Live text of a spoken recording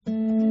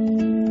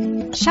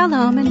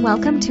Shalom and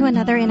welcome to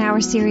another in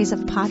our series of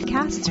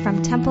podcasts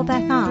from Temple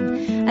Beth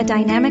Am, a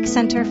dynamic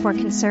center for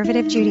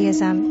conservative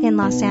Judaism in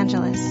Los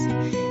Angeles.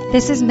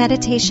 This is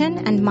Meditation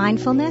and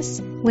Mindfulness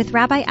with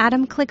Rabbi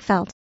Adam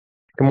Kligfeld.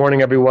 Good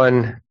morning,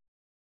 everyone.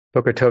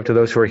 Boker Tov to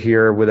those who are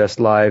here with us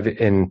live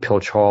in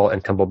Pilch Hall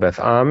and Temple Beth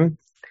Am.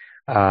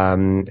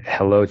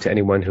 Hello to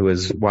anyone who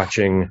is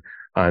watching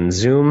on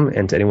Zoom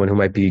and to anyone who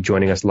might be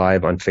joining us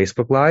live on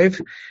Facebook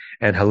Live.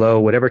 And hello,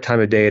 whatever time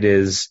of day it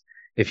is,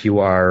 if you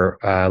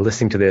are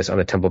listening to this on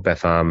the Temple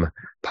Beth Am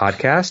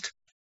podcast.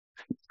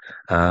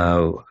 I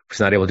was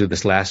not able to do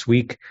this last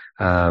week.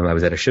 I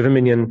was at a Shiva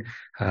Minyan.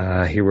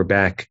 Here we're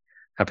back.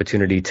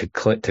 Opportunity to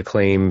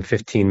claim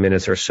 15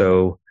 minutes or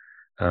so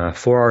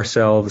for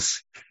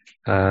ourselves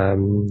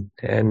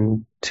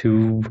and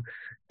to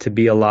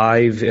be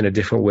alive in a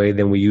different way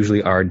than we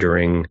usually are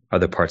during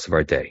other parts of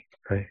our day.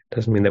 Right?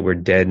 Doesn't mean that we're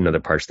dead in other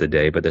parts of the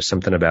day, but there's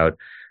something about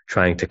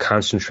trying to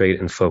concentrate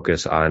and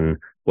focus on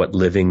what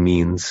living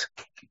means,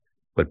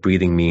 what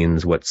breathing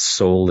means, what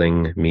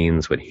souling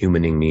means, what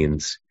humaning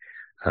means.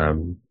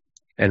 And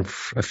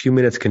a few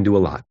minutes can do a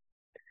lot.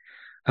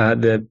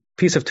 The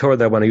piece of Torah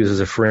that I want to use as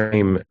a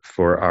frame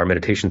for our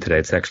meditation today,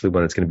 it's actually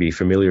one that's going to be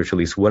familiar to at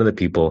least one of the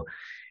people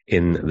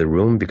in the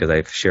room because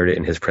I've shared it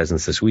in his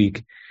presence this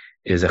week,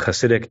 is a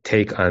Hasidic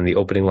take on the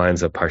opening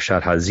lines of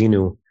Parshat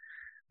Ha'azinu.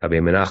 Rabbi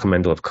Menachem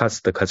Mendel of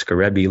Kutz, the Kutzker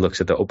Rebbe, looks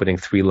at the opening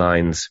three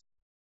lines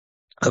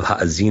of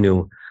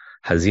Ha'azinu,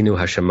 Hazinu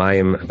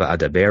Hashemayim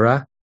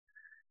Va'adabera,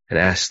 and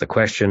asks the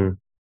question,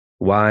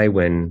 why,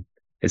 when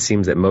it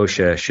seems that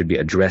Moshe should be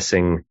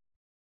addressing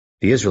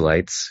the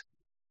Israelites,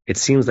 it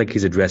seems like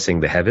he's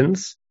addressing the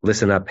heavens.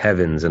 Listen up,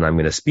 heavens, and I'm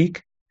going to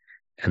speak.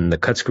 And the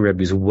Kutzker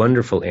Rebbe's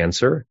wonderful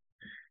answer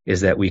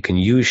is that we can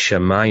use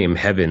Shemayim,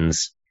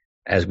 heavens,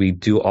 as we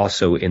do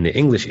also in the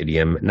English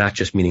idiom, not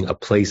just meaning a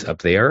place up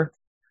there,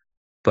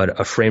 but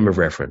a frame of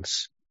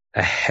reference,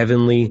 a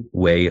heavenly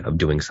way of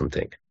doing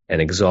something,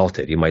 an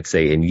exalted, you might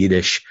say in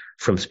Yiddish,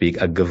 from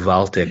speak, a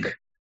gewaltic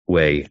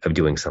way of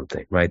doing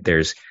something, right?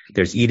 There's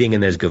eating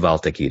and there's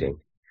gewaltic eating.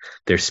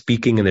 There's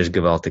speaking and there's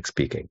gewaltic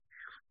speaking.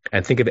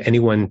 And think of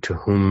anyone to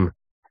whom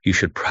you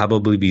should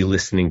probably be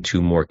listening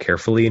to more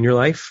carefully in your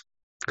life.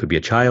 Could be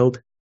a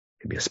child,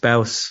 could be a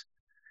spouse,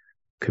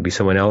 could be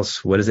someone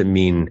else. What does it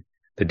mean,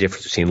 the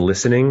difference between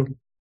listening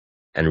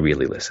and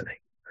really listening,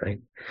 right?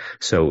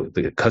 So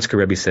the Kutzker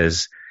Rebbe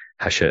says,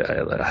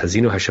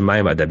 Hazinu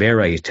Hashemayim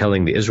Adabera, he's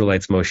telling the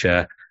Israelites,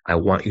 Moshe, I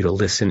want you to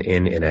listen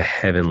in a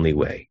heavenly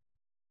way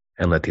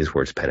and let these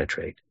words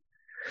penetrate.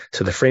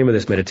 So the frame of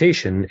this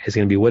meditation is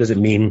going to be, what does it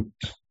mean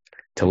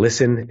to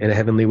listen in a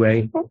heavenly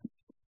way? What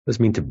does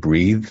it mean to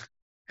breathe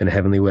in a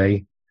heavenly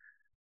way?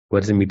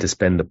 What does it mean to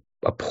spend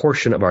a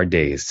portion of our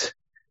days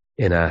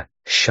in a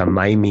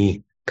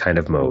shamaymi kind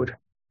of mode,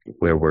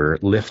 where we're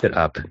lifted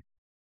up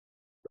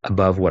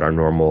above what our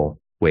normal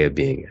way of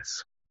being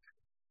is?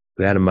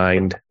 With that in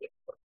mind,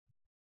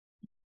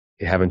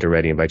 if you haven't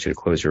already, I invite you to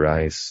close your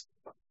eyes.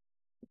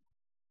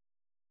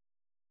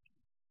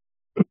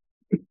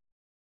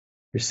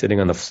 You're sitting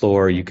on the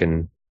floor, you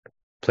can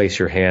place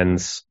your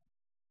hands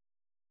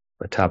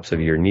on the tops of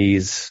your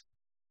knees.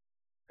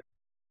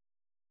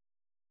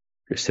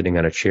 If you're sitting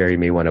on a chair, you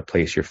may want to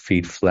place your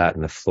feet flat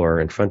on the floor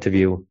in front of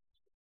you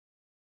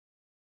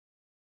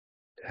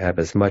to have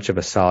as much of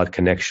a solid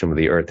connection with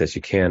the earth as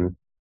you can.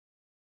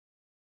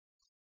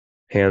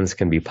 Hands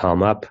can be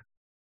palm up,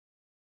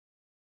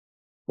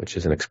 which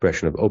is an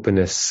expression of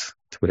openness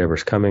to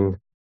whatever's coming,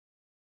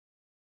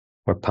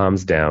 or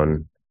palms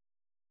down,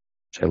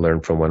 which I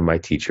learned from one of my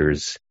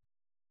teachers,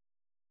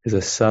 is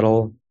a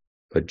subtle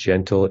but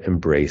gentle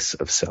embrace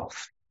of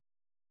self.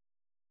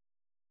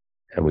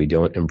 And we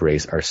don't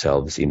embrace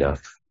ourselves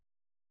enough.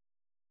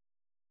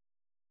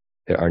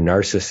 There are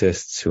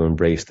narcissists who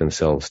embrace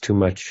themselves too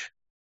much.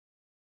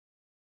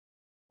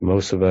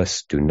 Most of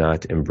us do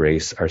not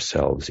embrace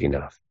ourselves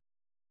enough.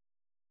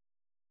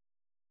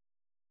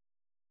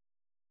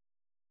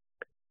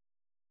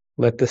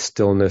 Let the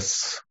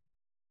stillness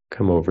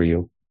come over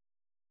you.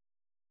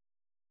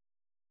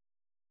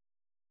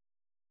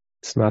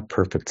 It's not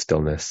perfect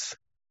stillness.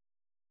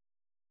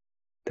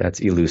 That's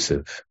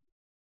elusive.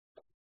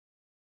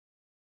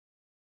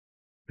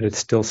 But it's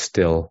still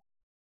still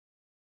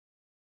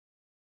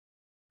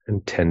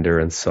and tender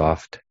and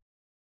soft.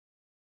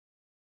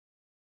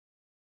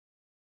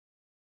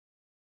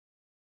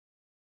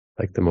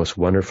 Like the most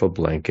wonderful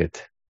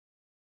blanket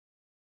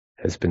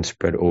has been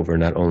spread over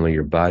not only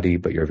your body,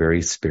 but your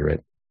very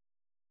spirit.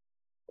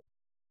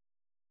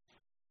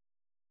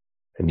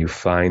 And you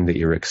find that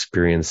you're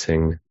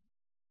experiencing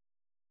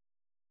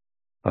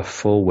a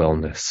full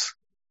wellness,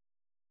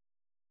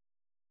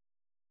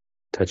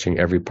 touching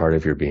every part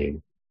of your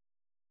being.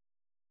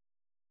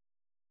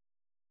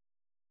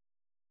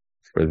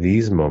 For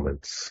these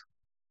moments,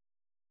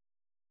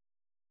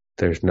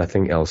 there's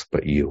nothing else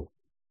but you.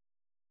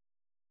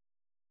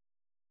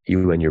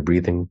 You and your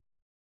breathing,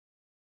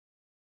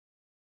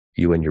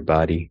 you and your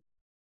body,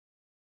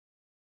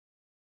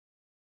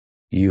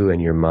 you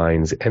and your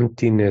mind's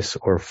emptiness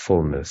or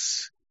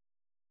fullness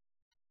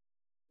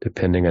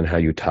depending on how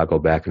you toggle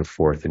back and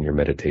forth in your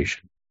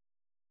meditation.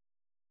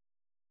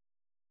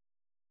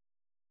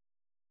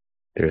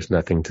 There's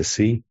nothing to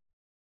see.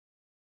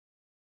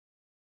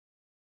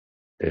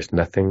 There's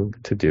nothing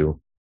to do.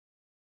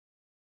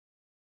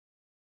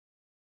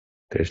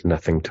 There's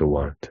nothing to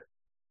want.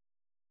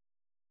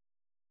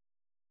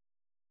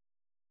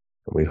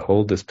 And we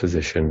hold this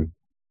position,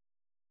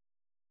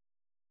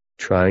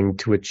 trying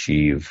to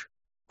achieve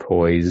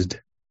poised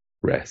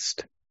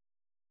rest.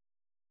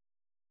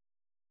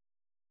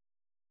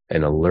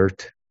 An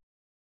alert,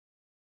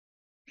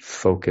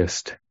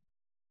 focused,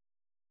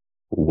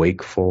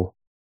 wakeful,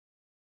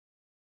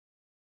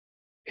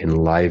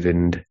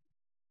 enlivened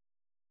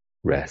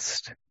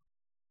rest.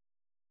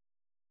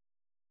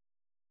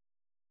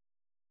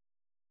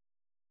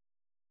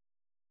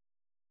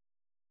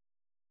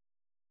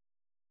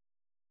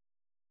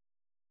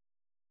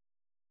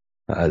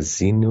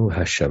 Azinu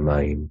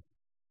Hashamayim.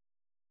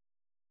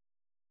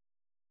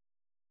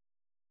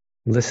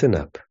 Listen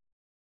up.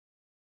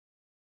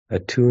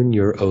 Attune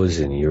your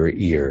ozen, your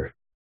ear,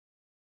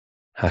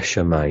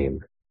 Hashamayim,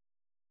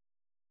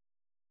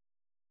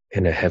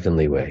 in a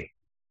heavenly way.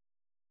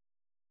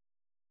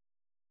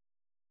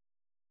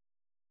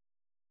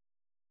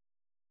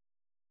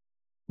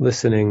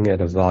 Listening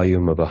at a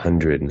volume of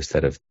 100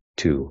 instead of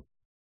 2.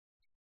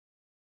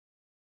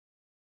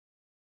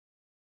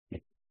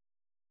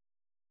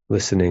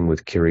 Listening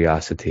with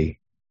curiosity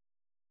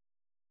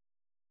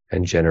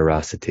and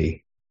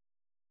generosity.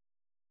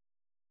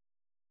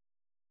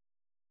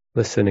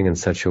 Listening in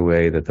such a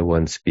way that the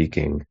one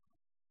speaking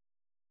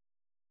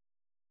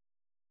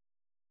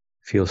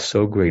feels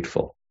so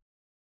grateful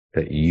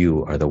that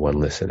you are the one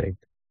listening.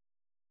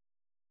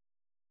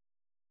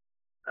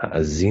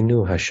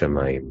 Ha'azinu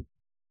Hashamayim.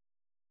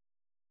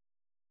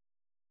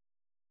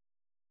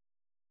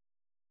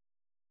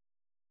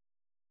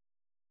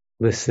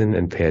 Listen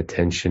and pay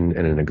attention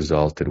in an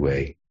exalted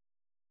way,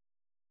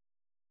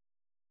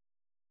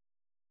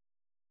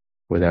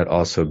 without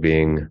also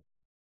being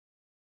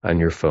on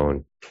your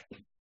phone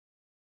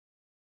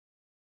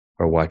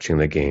or watching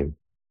the game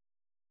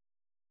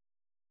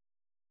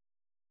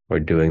or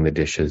doing the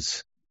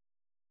dishes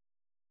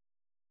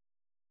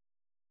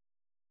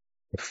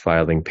or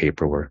filing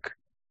paperwork.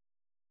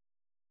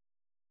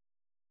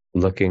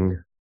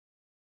 Looking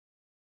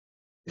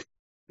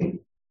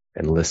and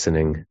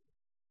listening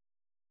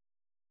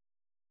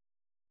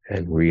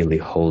and really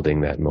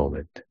holding that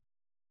moment.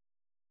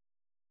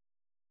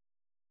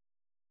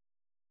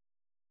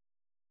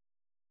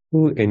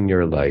 Who in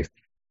your life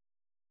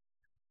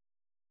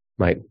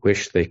might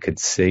wish they could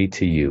say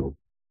to you,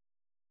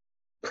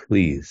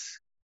 please,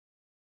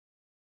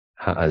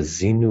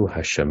 Ha'azinu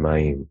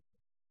Hashamayim,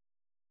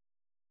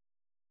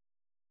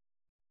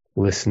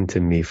 listen to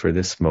me for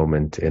this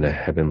moment in a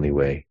heavenly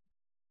way?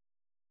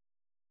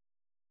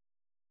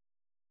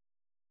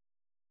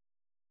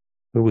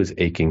 Who is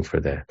aching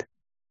for that?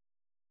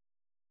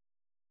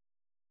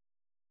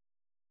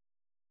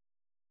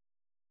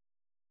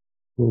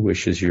 Who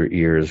wishes your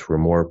ears were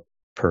more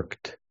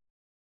perked,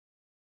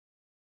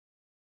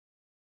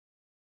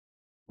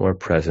 more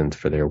present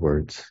for their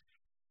words?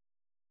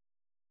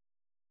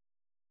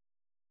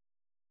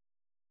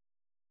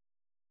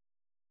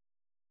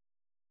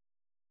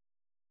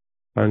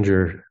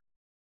 Conjure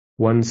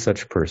one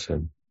such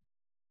person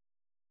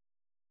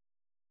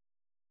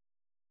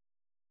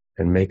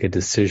and make a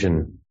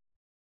decision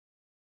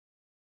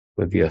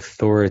with the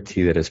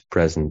authority that is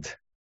present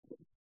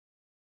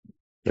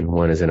when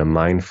one is in a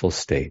mindful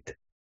state,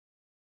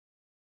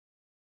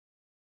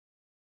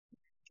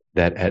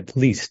 that at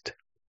least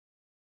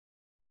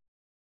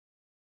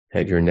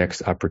at your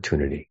next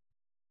opportunity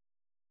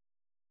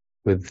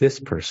with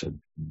this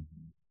person,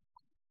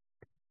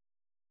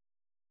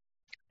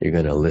 you're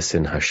going to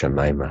listen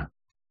Hashamayim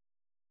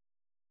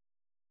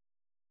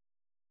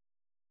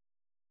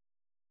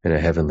in a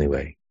heavenly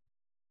way.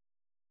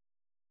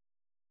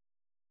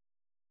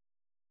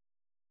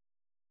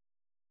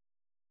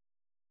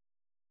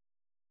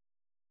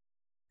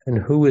 And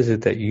who is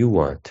it that you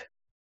want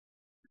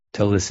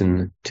to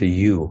listen to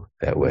you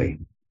that way?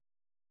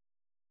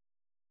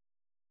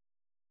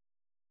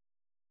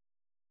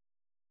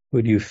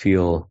 Would you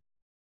feel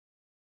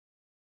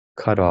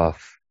cut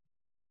off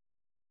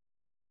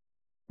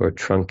or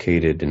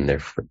truncated in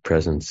their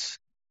presence,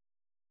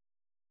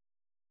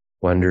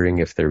 wondering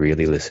if they're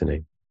really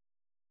listening?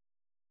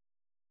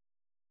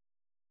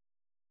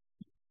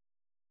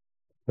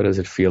 What does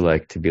it feel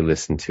like to be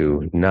listened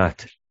to,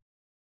 not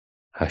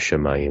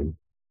Hashamayim,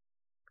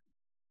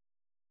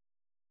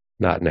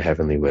 not in a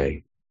heavenly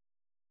way?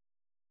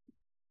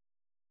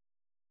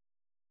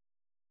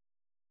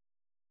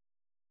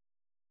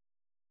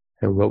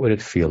 And what would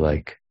it feel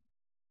like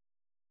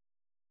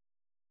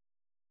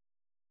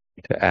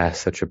to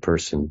ask such a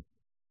person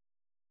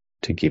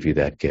to give you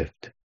that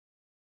gift?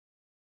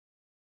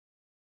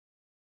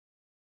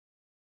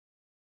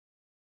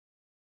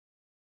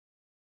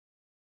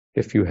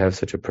 If you have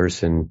such a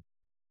person,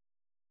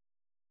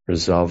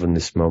 resolve in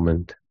this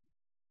moment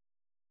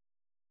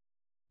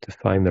to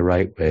find the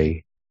right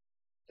way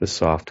the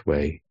soft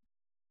way,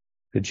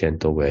 the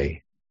gentle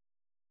way,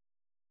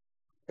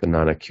 the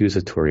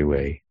non-accusatory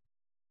way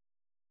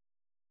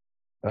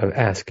of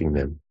asking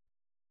them,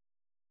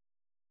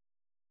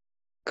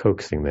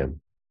 coaxing them.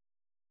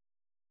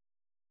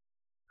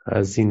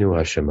 Azinu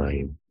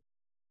Hashemayim.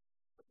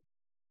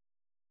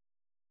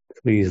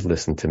 Please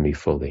listen to me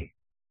fully.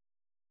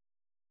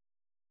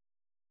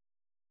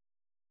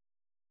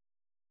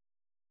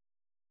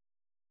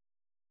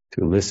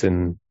 To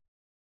listen,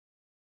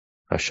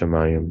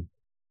 Hashemayim,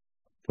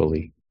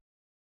 fully.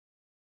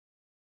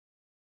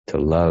 To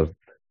love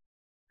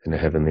in a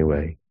heavenly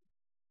way.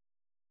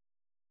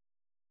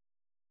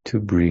 To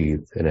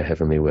breathe in a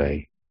heavenly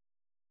way.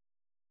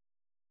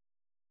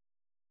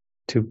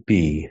 To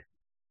be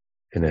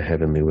in a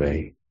heavenly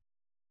way.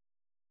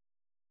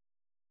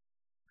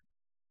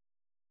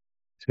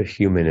 To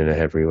human in a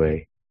heavenly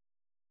way.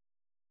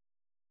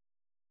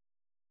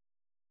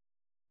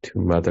 To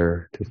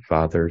mother, to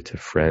father, to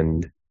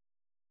friend,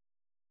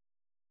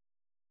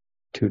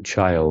 to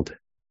child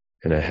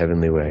in a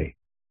heavenly way.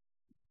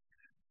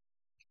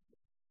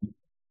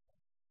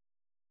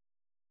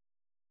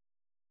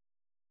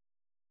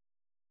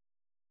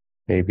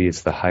 Maybe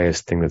it's the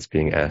highest thing that's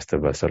being asked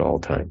of us at all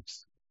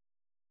times.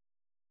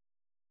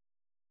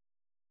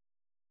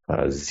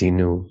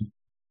 Azinu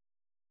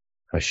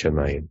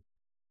Hashemayim.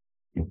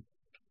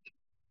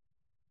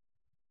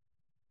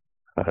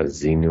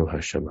 Azinu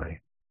Hashemayim.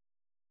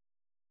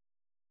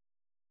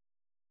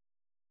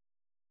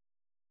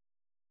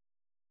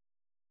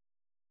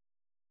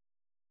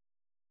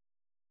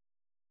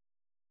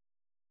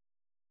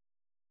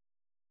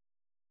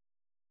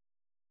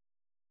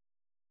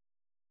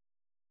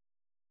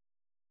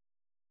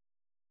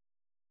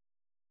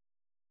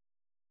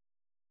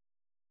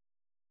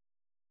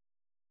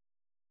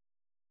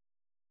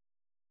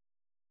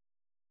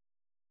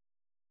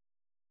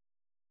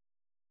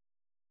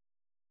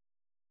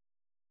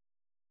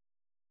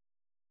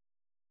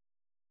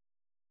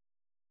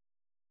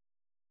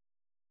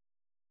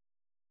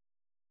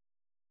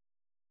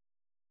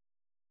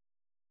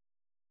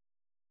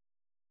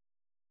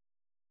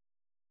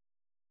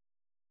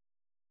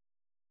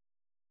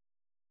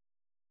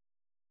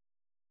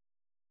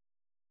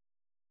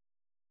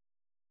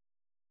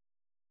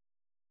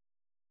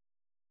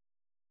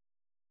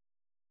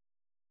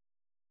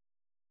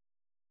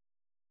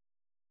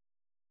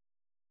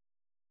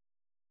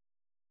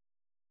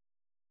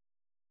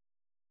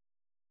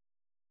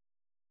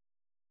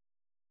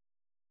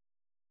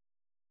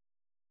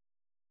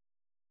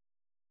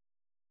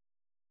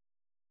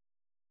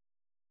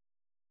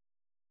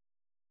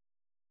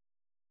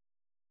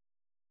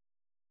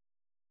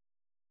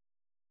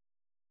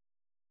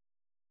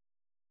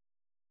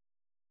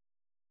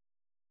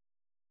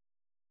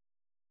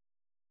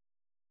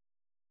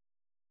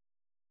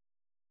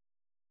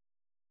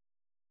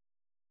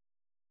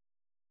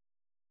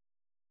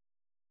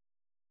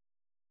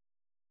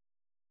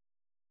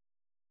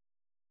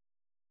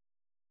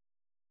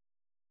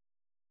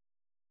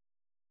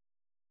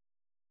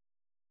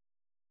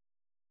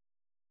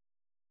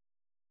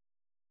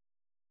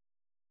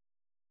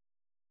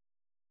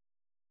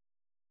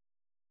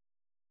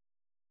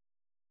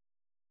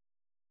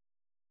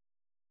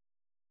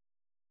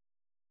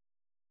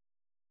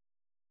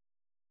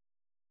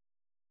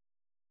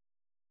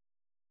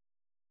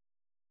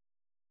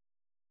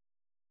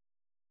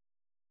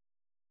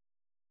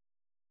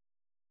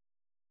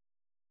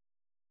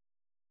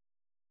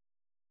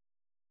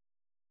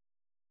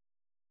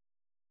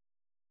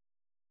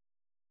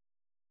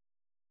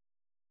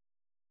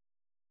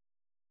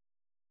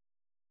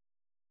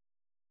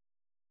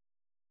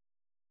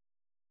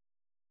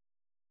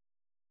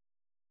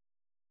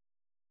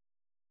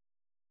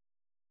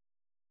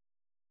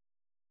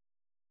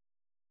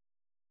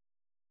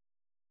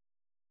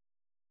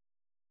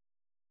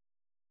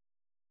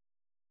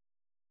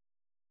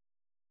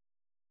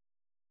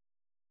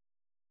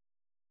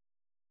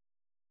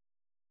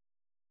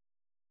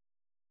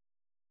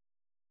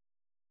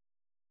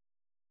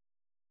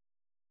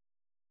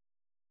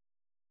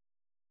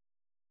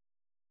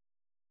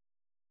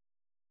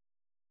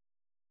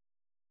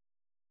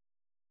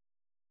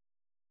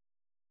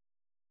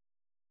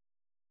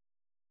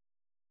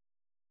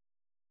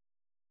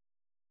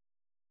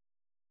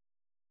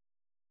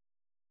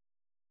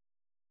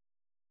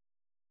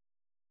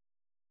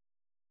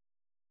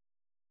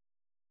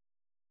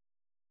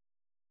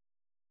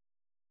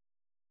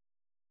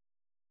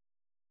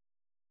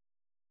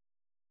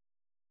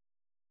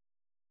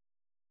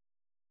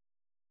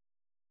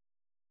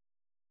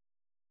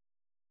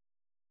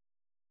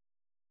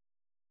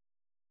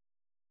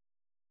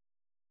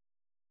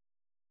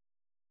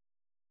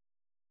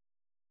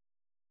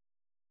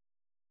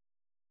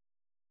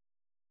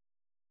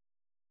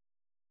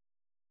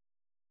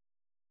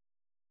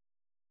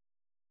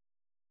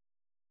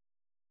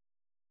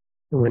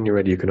 And when you're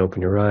ready, you can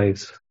open your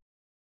eyes.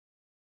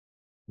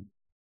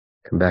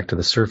 Come back to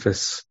the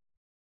surface.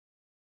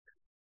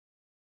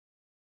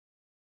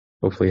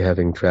 Hopefully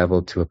having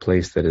traveled to a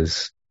place that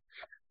is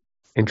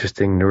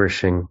interesting,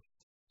 nourishing,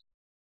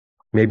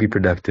 may be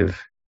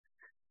productive,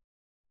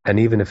 and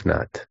even if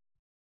not,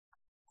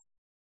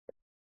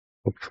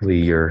 hopefully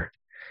you're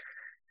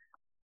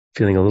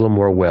feeling a little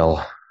more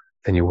well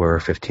than you were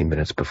 15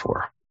 minutes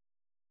before.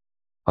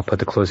 I'll put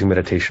the closing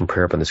meditation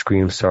prayer up on the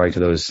screen. Sorry to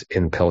those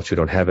in Pelch who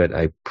don't have it.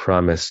 I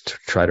promised to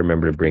try to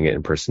remember to bring it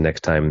in person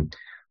next time.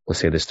 We'll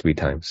say this 3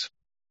 times.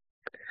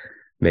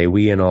 May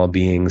we and all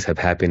beings have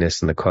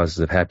happiness and the causes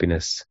of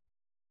happiness.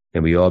 May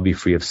we all be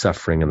free of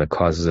suffering and the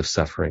causes of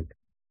suffering.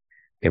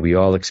 May we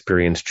all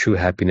experience true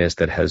happiness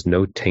that has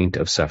no taint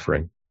of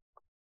suffering.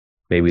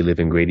 May we live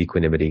in great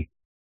equanimity,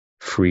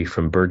 free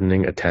from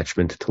burdening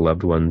attachment to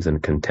loved ones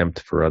and contempt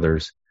for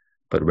others,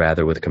 but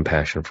rather with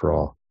compassion for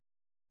all.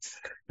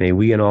 May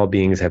we and all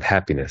beings have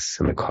happiness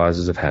and the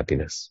causes of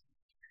happiness.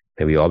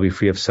 May we all be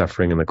free of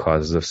suffering and the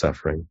causes of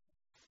suffering.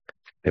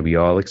 May we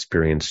all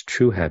experience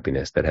true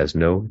happiness that has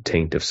no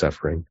taint of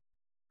suffering.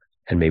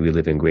 And may we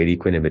live in great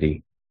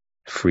equanimity,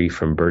 free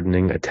from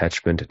burdening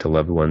attachment to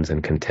loved ones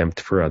and contempt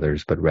for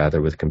others, but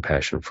rather with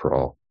compassion for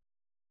all.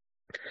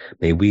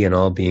 May we and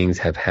all beings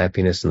have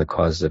happiness and the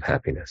causes of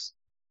happiness.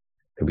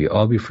 May we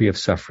all be free of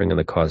suffering and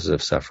the causes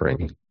of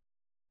suffering.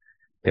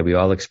 May we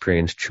all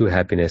experience true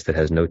happiness that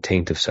has no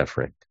taint of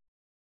suffering.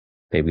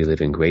 May we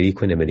live in great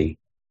equanimity,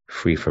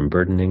 free from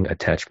burdening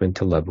attachment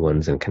to loved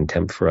ones and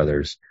contempt for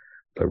others,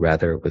 but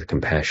rather with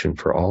compassion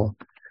for all.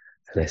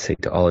 And I say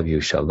to all of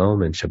you,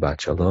 Shalom and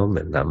Shabbat Shalom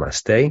and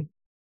Namaste.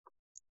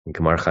 And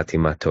Gemar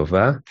Chatima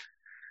Tova.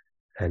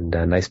 And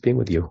nice being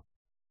with you.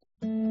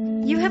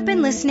 You have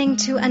been listening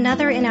to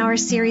another in our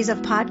series of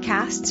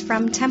podcasts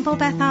from Temple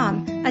Beth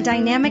Am, a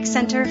dynamic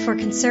center for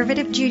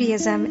conservative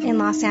Judaism in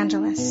Los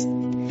Angeles.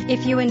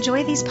 If you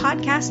enjoy these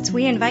podcasts,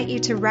 we invite you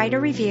to write a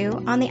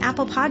review on the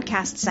Apple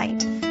Podcast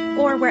site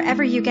or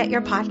wherever you get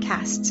your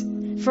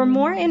podcasts. For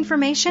more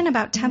information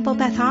about Temple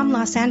Beth Am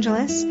Los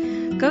Angeles,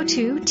 go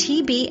to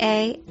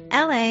tbala.org.